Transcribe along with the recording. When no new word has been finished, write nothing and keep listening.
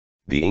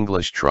The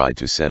English tried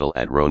to settle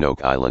at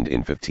Roanoke Island in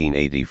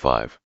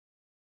 1585.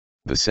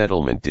 The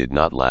settlement did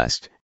not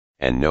last,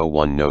 and no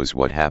one knows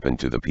what happened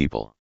to the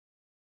people.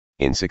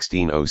 In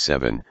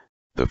 1607,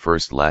 the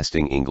first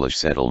lasting English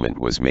settlement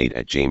was made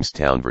at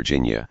Jamestown,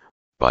 Virginia,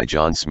 by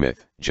John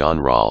Smith, John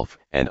Rolfe,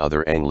 and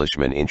other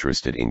Englishmen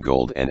interested in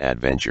gold and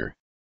adventure.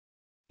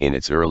 In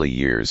its early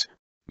years,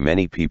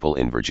 many people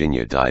in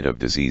Virginia died of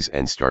disease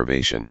and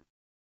starvation.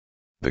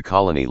 The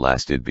colony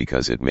lasted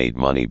because it made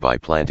money by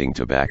planting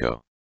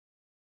tobacco.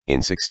 In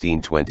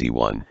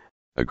 1621,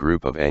 a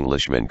group of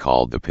Englishmen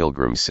called the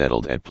Pilgrims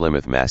settled at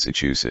Plymouth,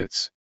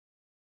 Massachusetts.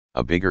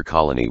 A bigger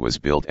colony was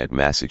built at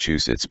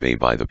Massachusetts Bay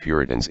by the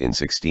Puritans in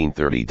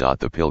 1630.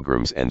 The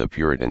Pilgrims and the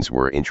Puritans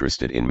were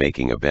interested in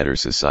making a better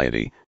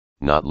society,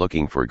 not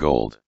looking for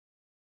gold.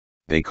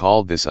 They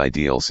called this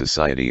ideal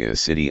society a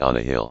city on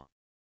a hill.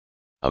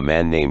 A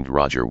man named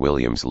Roger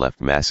Williams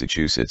left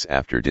Massachusetts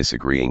after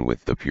disagreeing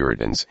with the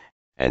Puritans,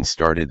 and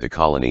started the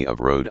colony of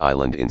Rhode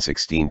Island in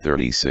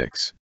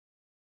 1636.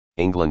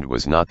 England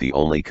was not the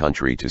only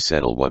country to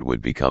settle what would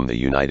become the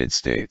United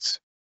States.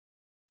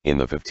 In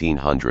the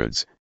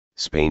 1500s,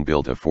 Spain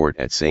built a fort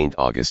at Saint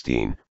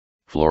Augustine,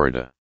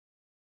 Florida.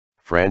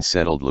 France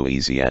settled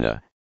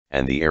Louisiana,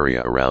 and the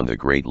area around the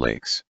Great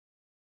Lakes.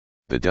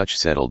 The Dutch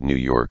settled New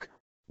York,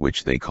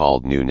 which they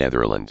called New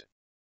Netherland.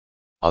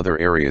 Other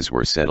areas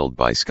were settled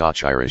by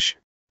Scotch-Irish,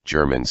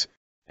 Germans,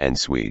 and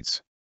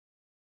Swedes.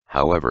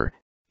 However,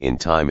 in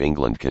time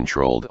England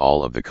controlled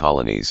all of the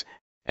colonies,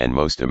 and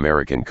most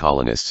American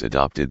colonists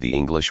adopted the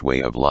English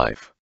way of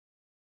life.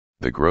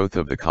 The growth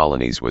of the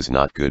colonies was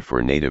not good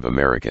for Native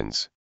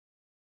Americans.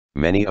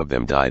 Many of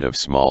them died of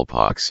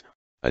smallpox,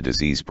 a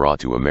disease brought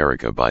to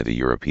America by the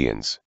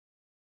Europeans.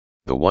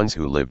 The ones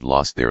who lived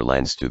lost their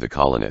lands to the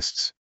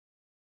colonists.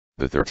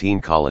 The 13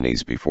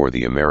 colonies before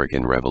the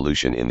American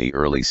Revolution in the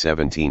early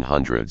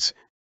 1700s,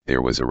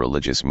 there was a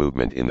religious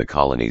movement in the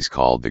colonies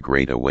called the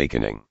Great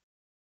Awakening.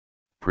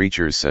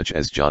 Preachers such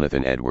as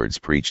Jonathan Edwards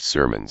preached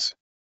sermons.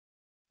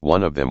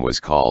 One of them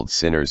was called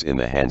Sinners in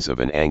the Hands of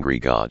an Angry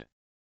God.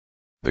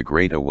 The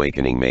Great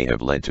Awakening may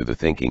have led to the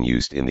thinking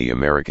used in the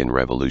American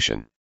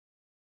Revolution.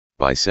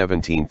 By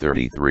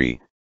 1733,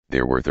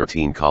 there were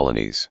 13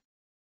 colonies.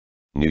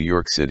 New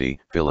York City,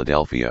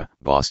 Philadelphia,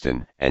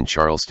 Boston, and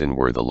Charleston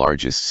were the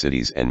largest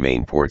cities and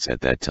main ports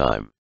at that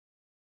time.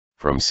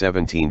 From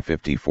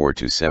 1754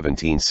 to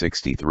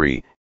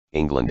 1763,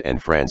 England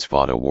and France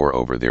fought a war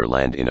over their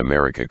land in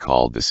America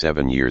called the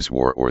 7 Years'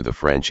 War or the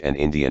French and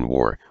Indian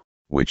War,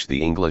 which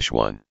the English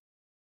won.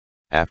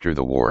 After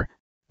the war,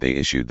 they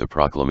issued the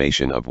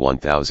Proclamation of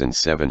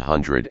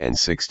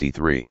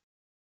 1763.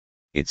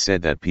 It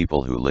said that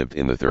people who lived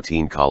in the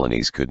 13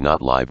 colonies could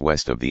not live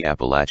west of the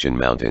Appalachian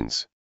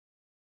Mountains.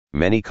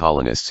 Many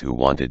colonists who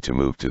wanted to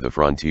move to the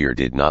frontier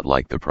did not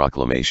like the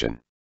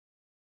proclamation.